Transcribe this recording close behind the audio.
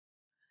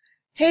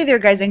Hey there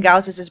guys and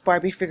gals, this is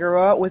Barbie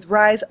Figueroa with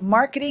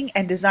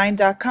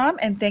RiseMarketingandDesign.com,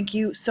 and thank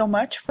you so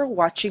much for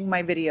watching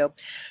my video.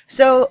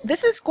 So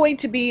this is going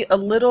to be a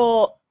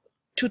little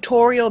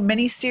tutorial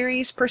mini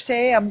series per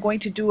se. I'm going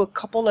to do a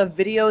couple of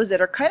videos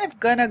that are kind of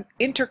gonna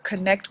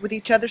interconnect with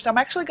each other, so I'm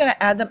actually going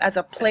to add them as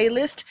a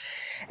playlist,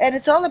 and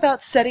it's all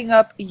about setting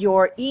up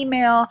your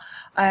email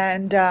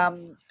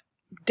and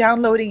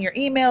downloading your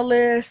email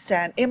lists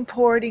and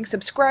importing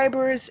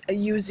subscribers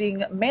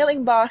using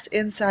Mailing Boss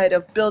inside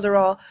of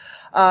Builderall.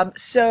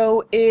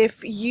 So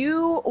if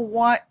you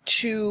want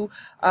to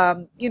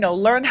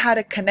learn how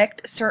to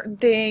connect certain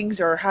things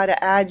or how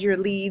to add your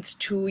leads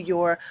to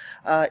your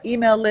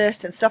email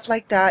list and stuff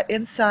like that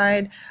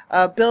inside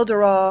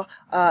Builderall,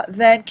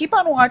 then keep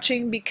on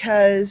watching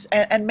because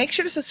and make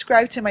sure to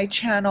subscribe to my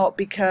channel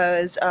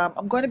because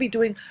I'm going to be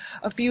doing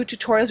a few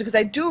tutorials because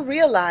I do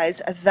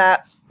realize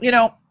that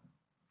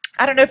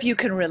I don't know if you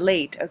can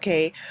relate,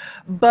 okay,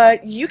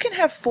 but you can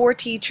have 4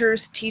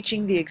 teachers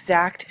teaching the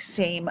exact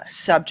same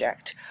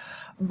subject.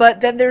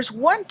 But then there's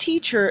one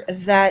teacher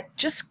that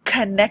just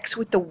connects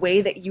with the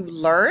way that you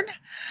learn.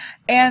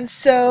 And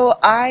so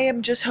I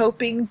am just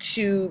hoping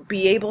to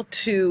be able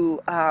to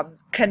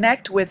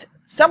connect with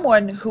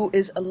someone who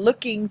is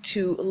looking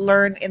to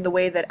learn in the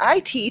way that I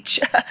teach,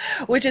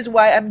 which is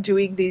why I'm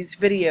doing these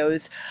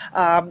videos.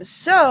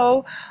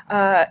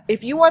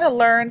 If you want to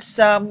learn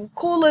some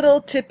cool little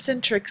tips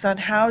and tricks on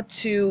how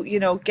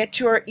to, get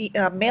your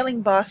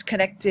Mailing Boss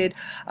connected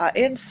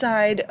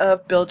inside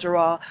of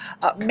Builderall,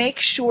 make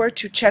sure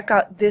to check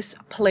out this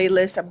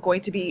playlist. I'm going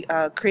to be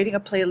creating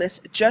a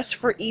playlist just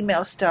for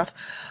email stuff,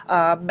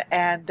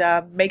 and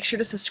make sure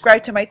to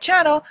subscribe to my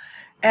channel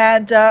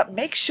and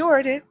make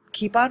sure to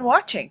keep on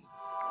watching.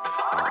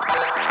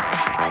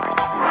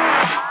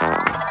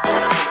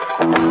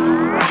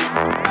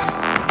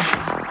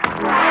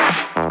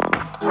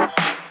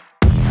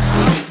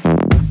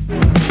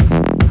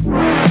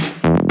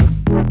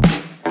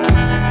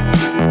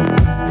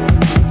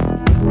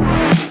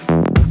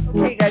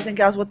 Guys and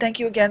gals, well, thank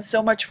you again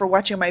so much for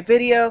watching my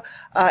video.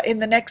 In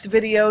the next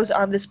videos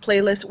on this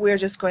playlist, we're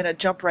just going to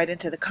jump right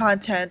into the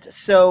content.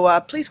 So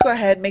please go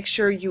ahead, make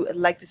sure you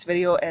like this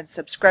video and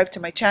subscribe to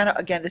my channel.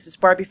 Again, this is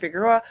Barbie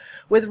Figueroa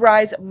with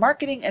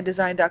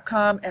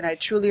RiseMarketingandDesign.com, and I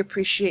truly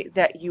appreciate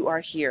that you are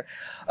here.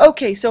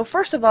 Okay, so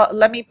first of all,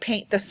 let me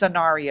paint the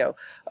scenario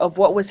of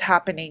what was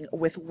happening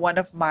with one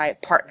of my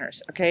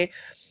partners. Okay,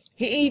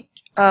 he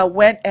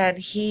went and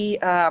he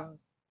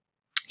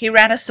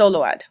ran a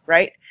solo ad,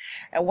 right?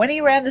 And when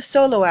he ran the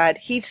solo ad,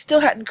 he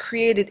still hadn't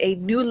created a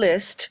new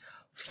list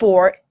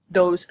for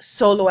those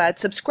solo ad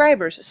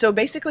subscribers. So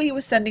basically he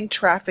was sending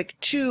traffic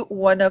to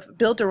one of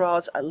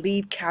Builderall's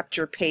lead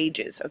capture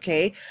pages,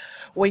 okay?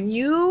 When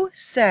you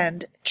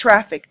send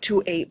traffic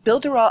to a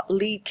Builderall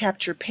lead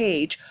capture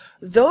page,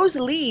 those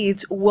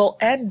leads will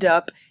end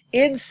up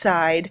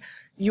inside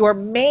your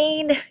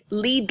main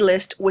lead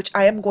list, which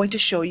I am going to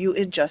show you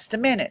in just a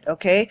minute,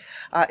 okay?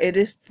 It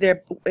is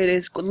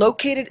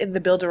located in the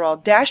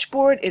Builderall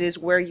dashboard. It is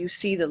where you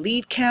see the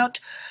lead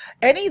count.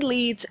 Any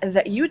leads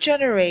that you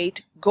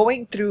generate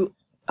going through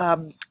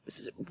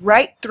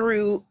right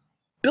through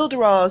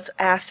Builderall's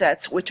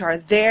assets, which are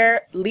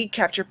their lead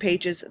capture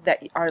pages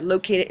that are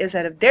located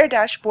inside of their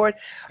dashboard,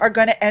 are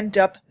going to end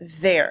up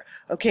there,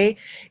 okay?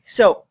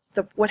 So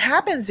what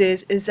happens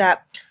is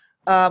that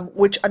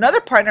which another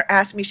partner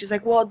asked me, she's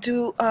like, well,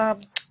 are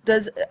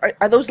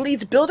those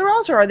leads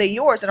Builderall's or are they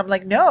yours? And I'm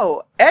like,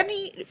 no,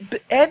 any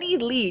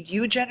lead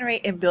you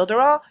generate in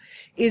Builderall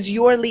is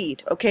your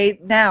lead, okay?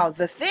 Now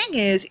the thing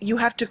is, you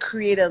have to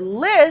create a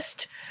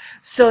list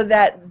so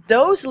that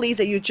those leads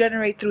that you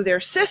generate through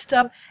their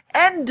system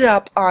end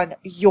up on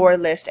your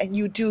list, and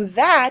you do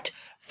that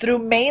through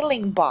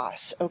Mailing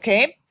Boss,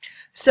 okay?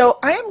 So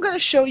I am going to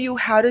show you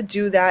how to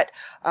do that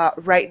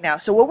right now.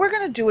 So what we're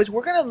going to do is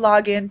we're going to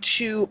log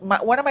into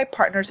one of my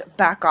partners'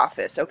 back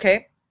office,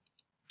 okay?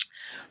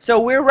 So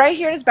we're right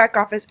here in his back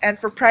office, and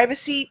for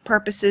privacy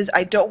purposes,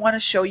 I don't want to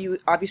show you,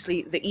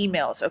 obviously, the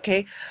emails,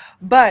 okay?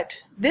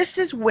 But this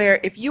is where,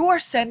 if you are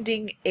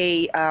sending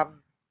a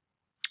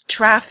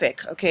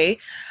traffic, okay,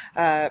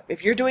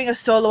 if you're doing a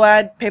solo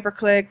ad,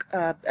 pay-per-click,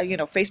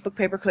 Facebook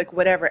pay-per-click,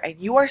 whatever, and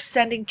you are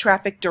sending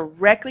traffic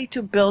directly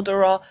to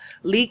Builderall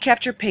lead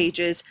capture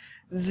pages,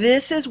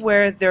 this is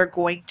where they're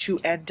going to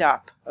end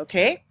up,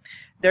 okay?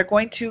 You're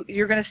going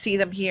to see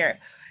them here.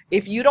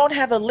 If you don't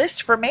have a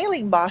list for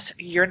Mailing Boss,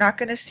 you're not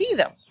going to see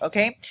them,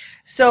 okay?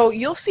 So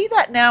you'll see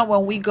that now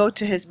when we go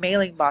to his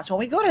Mailing Boss. When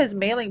we go to his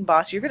Mailing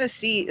Boss, you're going to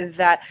see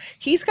that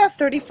he's got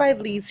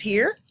 35 leads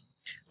here,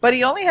 but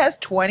he only has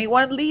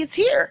 21 leads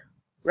here,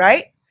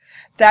 right?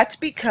 That's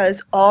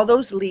because all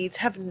those leads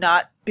have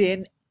not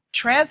been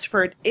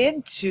transferred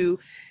into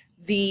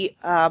the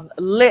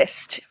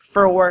list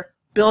for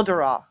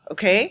Builderall,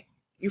 okay?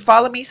 You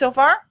follow me so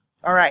far?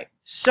 All right.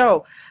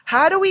 So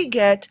how do we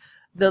get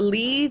the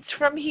leads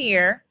from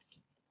here?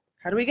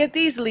 How do we get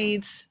these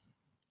leads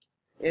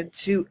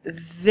into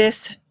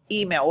this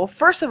email? Well,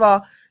 first of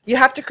all, you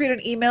have to create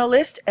an email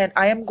list, and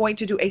I am going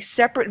to do a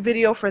separate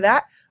video for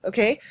that.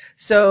 Okay,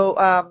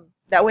 so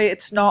That way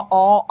it's not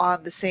all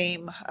on the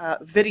same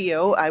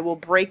video. I will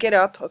break it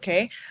up,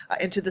 okay,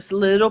 into this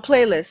little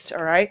playlist,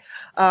 all right,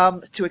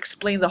 to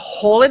explain the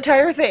whole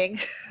entire thing,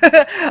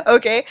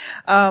 okay.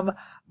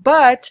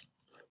 But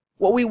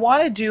what we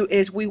want to do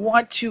is we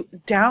want to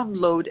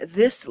download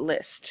this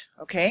list,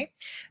 okay.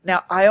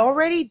 Now, I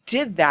already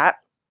did that.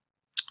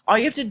 All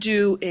you have to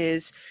do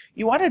is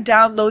you want to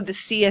download the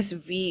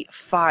CSV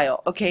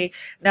file, okay.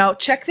 Now,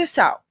 check this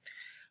out.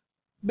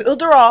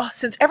 Builderall,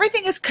 since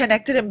everything is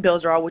connected in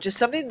Builderall, which is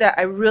something that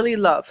I really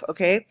love,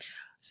 okay?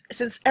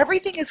 Since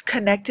everything is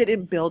connected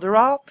in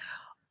Builderall,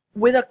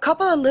 with a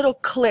couple of little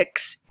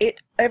clicks,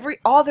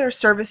 all their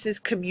services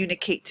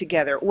communicate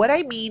together. What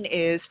I mean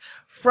is,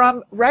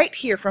 from right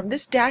here, from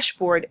this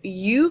dashboard,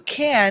 you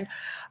can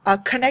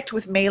connect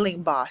with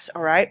Mailing Boss,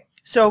 all right?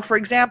 So, for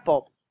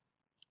example,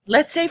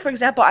 let's say, for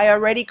example, I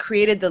already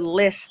created the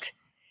list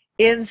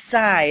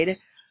inside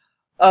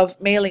of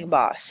Mailing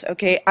Boss,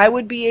 okay? I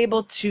would be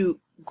able to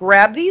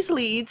grab these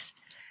leads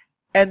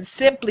and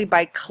simply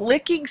by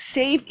clicking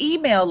Save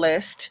Email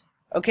List,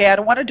 okay, I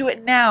don't want to do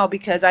it now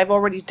because I've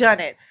already done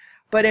it,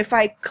 but if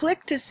I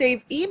click to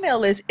Save Email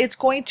List, it's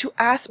going to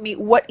ask me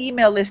what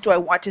email list do I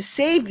want to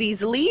save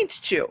these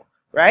leads to,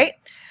 right?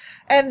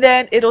 And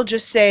then it'll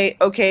just say,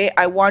 okay,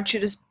 I want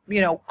you to,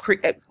 you know,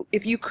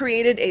 if you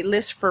created a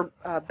list for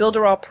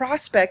Builderall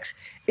prospects,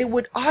 it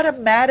would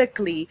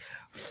automatically,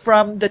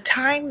 from the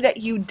time that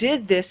you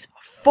did this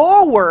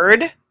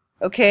forward,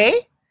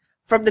 okay,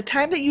 from the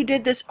time that you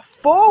did this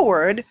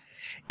forward,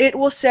 it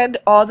will send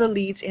all the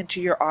leads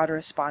into your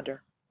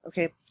autoresponder.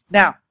 Okay.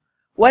 Now,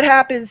 what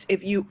happens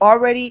if you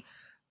already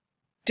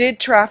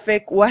did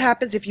traffic? What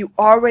happens if you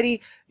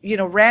already, you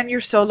know, ran your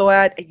solo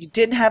ad and you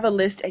didn't have a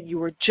list and you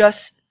were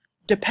just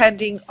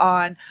depending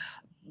on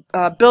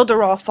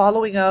Builderall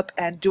following up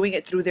and doing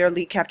it through their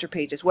lead capture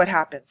pages? What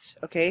happens,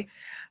 okay,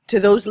 to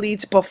those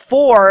leads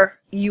before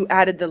you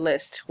added the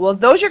list? Well,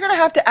 those you're going to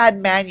have to add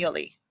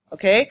manually,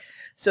 okay?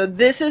 So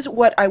this is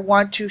what I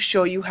want to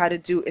show you how to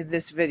do in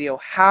this video,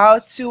 how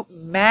to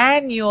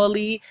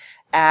manually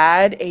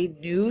add a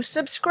new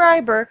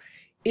subscriber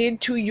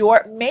into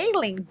your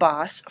Mailing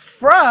Boss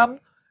from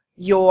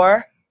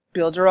your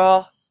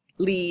Builderall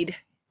lead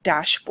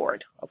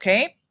dashboard,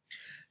 okay?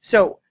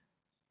 So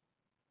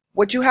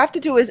what you have to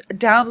do is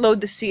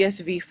download the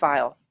CSV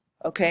file,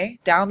 okay?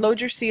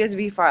 Download your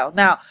CSV file.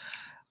 Now,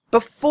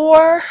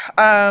 before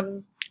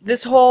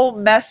this whole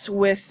mess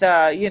with,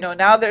 you know,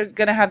 now they're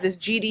going to have this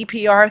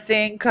GDPR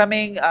thing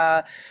coming,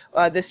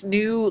 this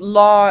new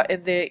law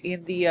in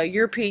the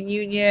European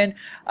Union.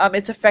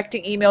 It's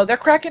affecting email. They're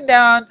cracking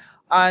down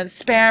on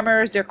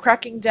spammers. They're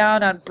cracking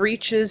down on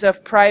breaches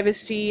of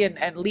privacy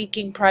and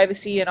leaking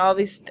privacy and all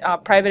these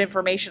private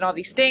information, all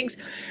these things.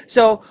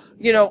 So,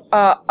 you know,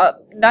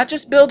 not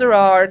just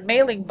Builderall or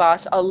Mailing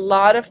Boss, a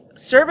lot of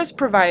service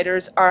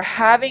providers are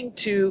having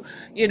to,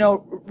 you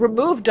know,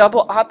 remove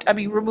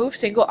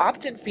single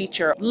opt-in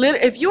feature.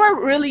 If you are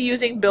really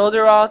using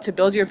Builderall to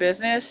build your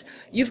business,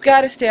 you've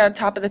got to stay on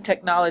top of the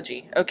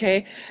technology,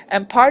 okay?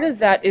 And part of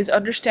that is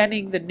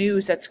understanding the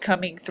news that's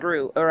coming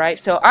through, all right?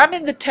 So I'm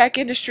in the tech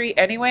industry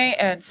anyway,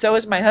 and so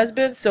is my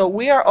husband, so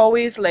we are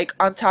always like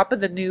on top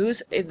of the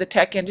news in the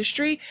tech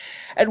industry.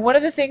 And one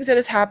of the things that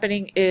is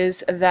happening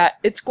is that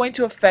it's going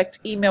to affect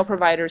email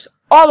providers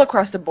all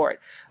across the board.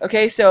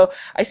 Okay, so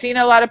I've seen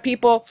a lot of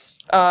people,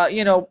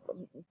 you know,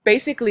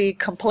 basically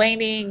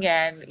complaining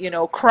and, you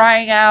know,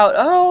 crying out,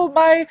 oh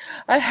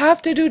I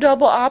have to do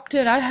double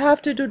opt-in, I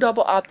have to do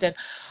double opt-in.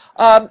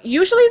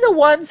 Usually the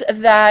ones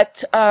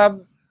that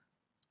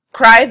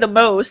cry the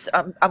most,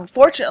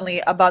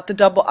 unfortunately, about the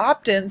double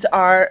opt-ins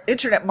are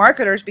internet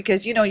marketers,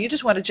 because, you know, you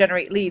just want to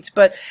generate leads.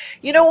 But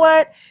you know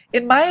what?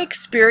 In my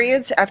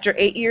experience, after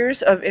 8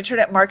 years of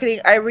internet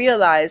marketing, I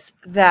realized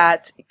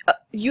that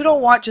you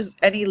don't want just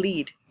any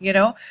lead, you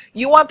know?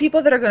 You want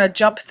people that are going to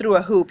jump through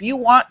a hoop. You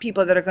want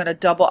people that are going to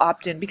double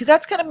opt-in, because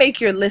that's going to make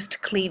your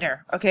list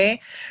cleaner,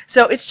 okay?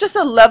 So it's just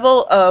a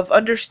level of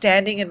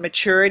understanding and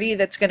maturity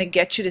that's going to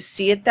get you to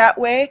see it that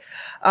way.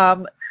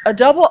 A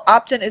double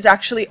opt-in is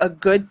actually a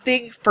good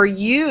thing for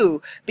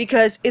you,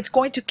 because it's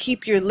going to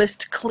keep your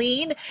list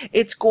clean.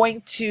 It's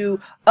going to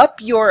up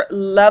your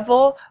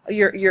level,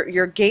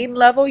 your game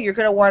level. You're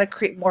going to want to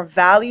create more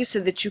value so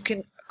that you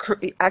can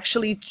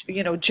actually,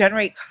 you know,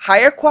 generate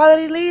higher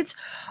quality leads.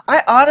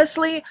 I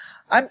honestly,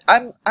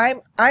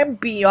 I'm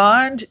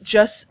beyond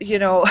just, you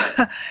know,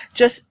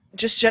 just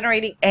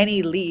generating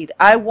any lead.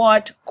 I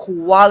want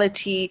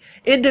quality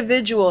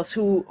individuals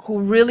who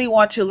really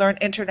want to learn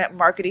internet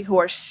marketing, who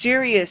are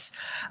serious,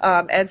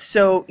 and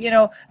so, you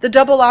know, the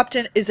double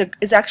opt-in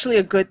is actually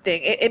a good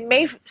thing. It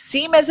may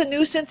seem as a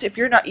nuisance if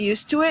you're not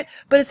used to it,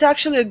 but it's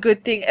actually a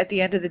good thing at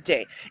the end of the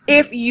day.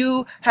 If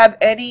you have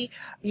any,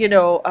 you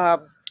know,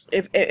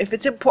 if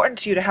it's important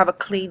to you to have a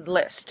clean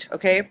list,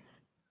 okay?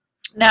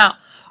 Now,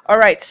 all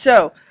right,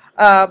 so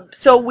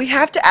we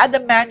have to add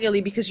them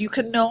manually, because you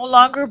can no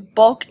longer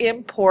bulk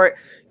import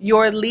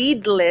your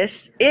lead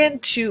lists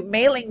into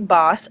Mailing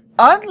Boss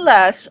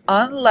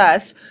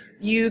unless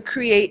you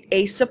create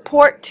a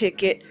support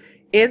ticket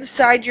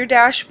inside your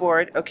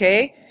dashboard,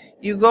 okay?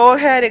 You go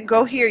ahead and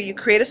go here, you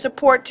create a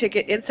support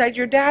ticket inside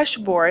your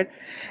dashboard,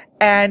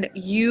 and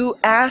you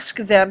ask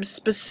them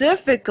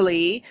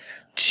specifically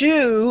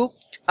to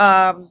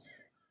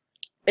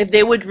if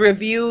they would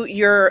review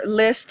your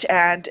list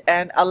and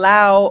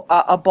allow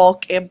a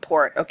bulk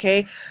import,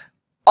 okay?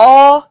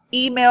 All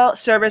email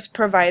service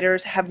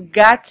providers have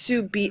got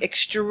to be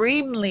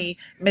extremely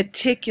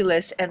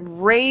meticulous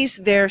and raise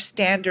their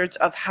standards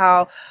of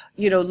how,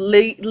 you know,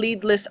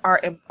 lead lists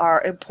are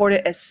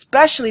imported,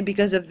 especially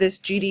because of this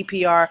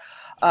GDPR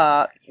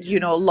you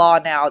know, law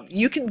now.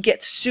 You can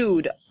get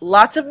sued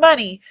lots of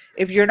money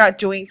if you're not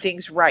doing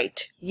things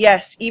right.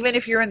 Yes, even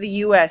if you're in the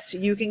US,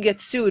 you can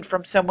get sued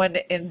from someone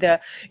in the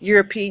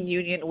European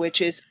Union,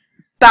 which is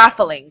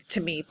baffling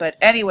to me. But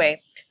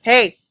anyway,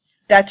 hey,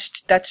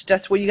 that's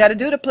just what you got to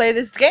do to play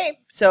this game.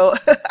 So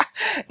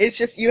it's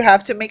just, you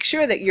have to make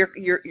sure that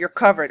you're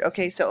covered.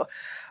 Okay, so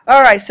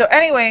all right, so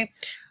anyway,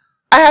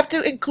 I have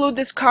to include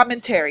this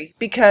commentary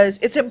because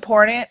it's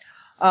important.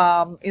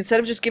 Instead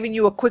of just giving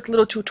you a quick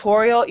little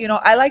tutorial, you know,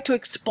 I like to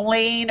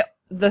explain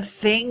the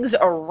things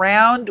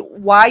around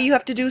why you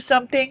have to do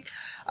something.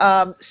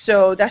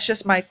 So that's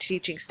just my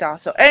teaching style.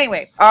 So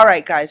anyway, all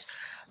right, guys.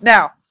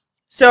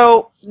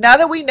 So now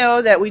that we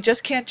know that we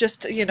just can't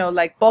just, you know,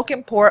 like bulk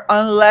import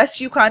unless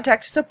you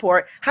contact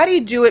support, how do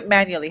you do it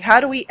manually? How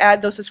do we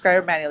add those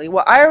subscribers manually?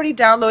 Well, I already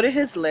downloaded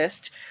his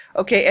list,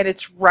 okay, and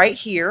it's right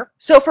here.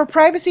 So for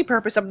privacy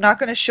purpose, I'm not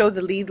going to show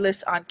the lead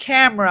list on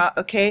camera,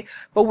 okay,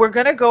 but we're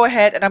going to go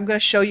ahead and I'm going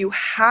to show you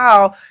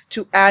how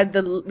to add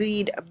the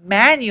lead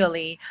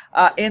manually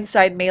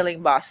inside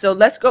Mailing Boss. So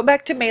let's go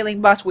back to Mailing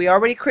Boss. We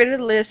already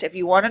created a list. If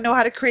you want to know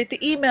how to create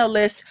the email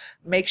list,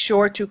 make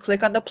sure to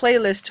click on the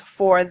playlist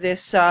for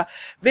this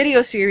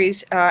video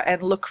series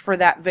and look for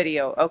that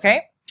video,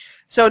 okay?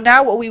 So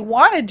now what we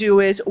want to do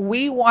is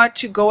we want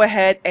to go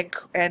ahead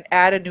and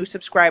add a new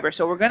subscriber.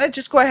 So we're going to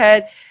just go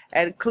ahead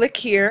and click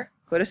here,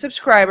 go to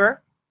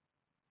subscriber,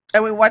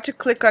 and we want to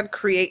click on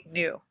create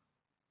new.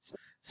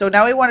 So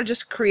now we want to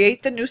just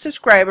create the new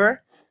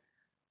subscriber,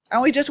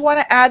 and we just want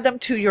to add them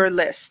to your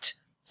list.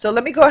 So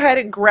let me go ahead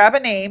and grab a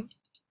name.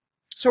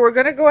 So we're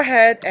going to go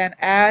ahead and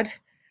add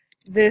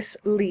this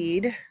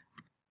lead.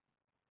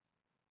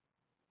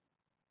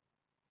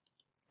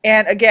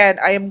 And again,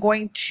 I am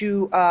going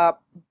to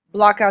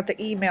block out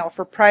the email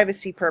for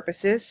privacy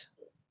purposes.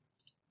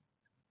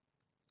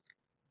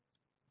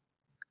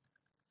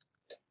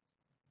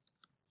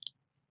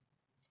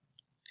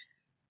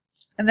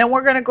 And then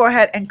we're going to go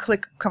ahead and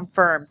click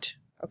confirmed,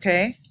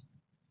 okay?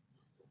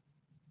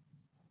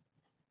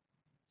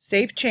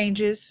 Save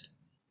changes.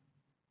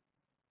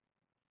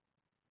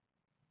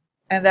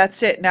 And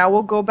that's it. Now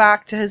we'll go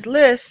back to his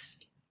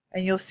list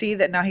and you'll see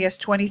that now he has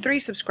 23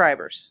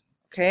 subscribers,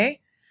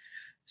 okay?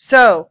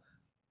 So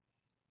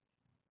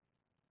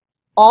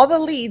all the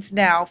leads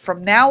now,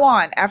 from now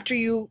on, after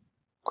you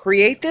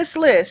create this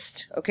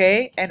list,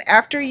 okay, and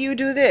after you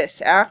do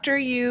this, after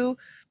you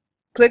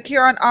click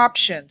here on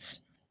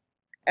options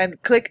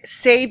and click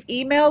save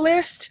email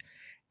list,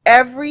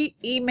 every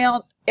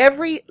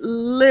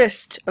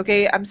list,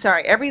 okay, I'm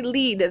sorry, every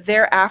lead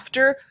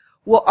thereafter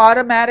will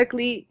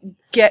automatically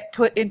get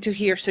put into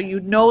here, so you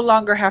no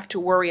longer have to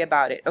worry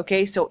about it,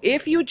 okay? So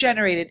if you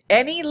generated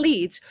any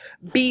leads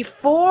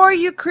before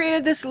you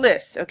created this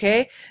list,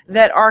 okay,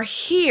 that are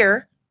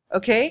here,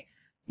 okay,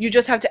 you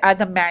just have to add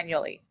them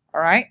manually, all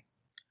right?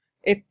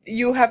 If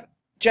you have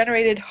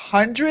generated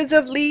hundreds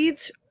of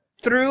leads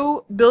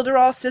through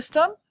Builderall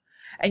system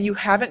and you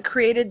haven't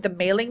created the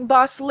Mailing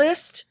Boss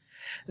list,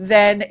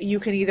 then you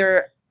can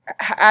either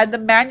add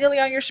them manually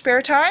on your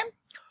spare time,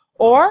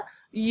 or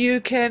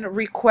you can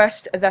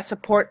request that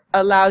support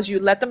allows you,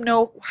 let them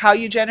know how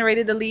you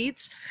generated the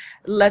leads,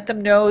 let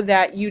them know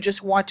that you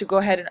just want to go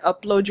ahead and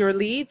upload your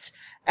leads,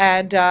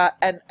 and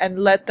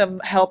let them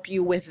help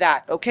you with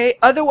that, okay?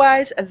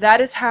 Otherwise, that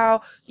is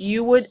how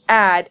you would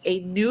add a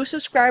new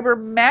subscriber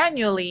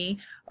manually,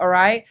 all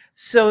right,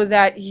 so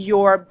that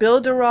your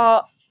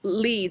Builderall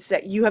leads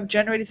that you have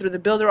generated through the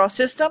Builderall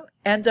system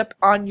end up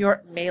on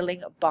your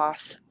Mailing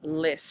Boss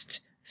list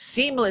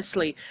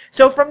seamlessly.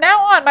 So from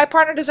now on, my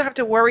partner doesn't have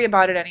to worry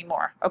about it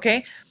anymore,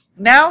 okay?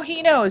 Now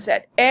he knows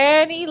that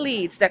any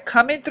leads that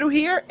come in through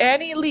here,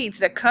 any leads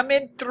that come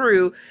in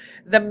through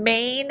the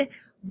main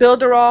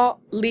Builderall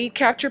lead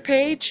capture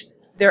page,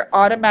 they're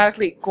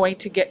automatically going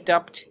to get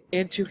dumped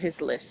into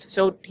his list.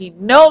 So he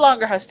no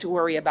longer has to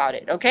worry about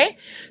it, okay?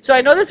 So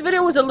I know this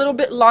video was a little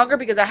bit longer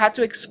because I had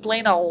to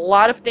explain a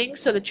lot of things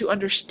so that you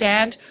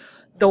understand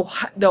the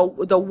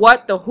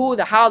what, the who,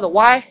 the how, the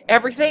why,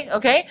 everything,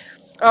 okay?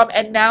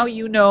 And now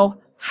you know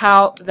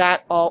how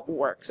that all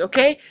works.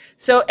 Okay,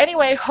 so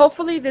anyway,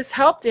 hopefully this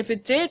helped. If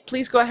it did,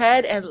 please go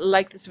ahead and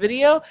like this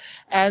video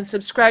and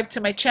subscribe to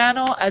my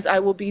channel, as I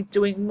will be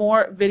doing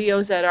more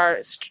videos that are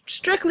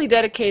strictly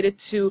dedicated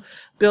to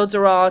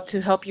Builderall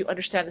to help you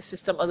understand the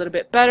system a little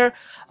bit better.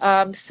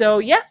 So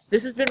yeah,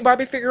 this has been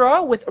Barbie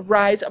Figueroa with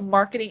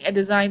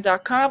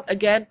RiseMarketingAndDesign.com.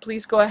 Again,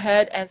 please go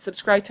ahead and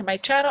subscribe to my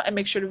channel and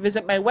make sure to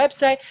visit my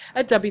website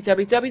at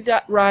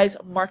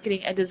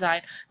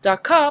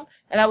www.risemarketinganddesign.com,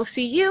 and I will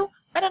see you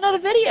in another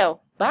video.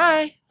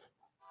 Bye.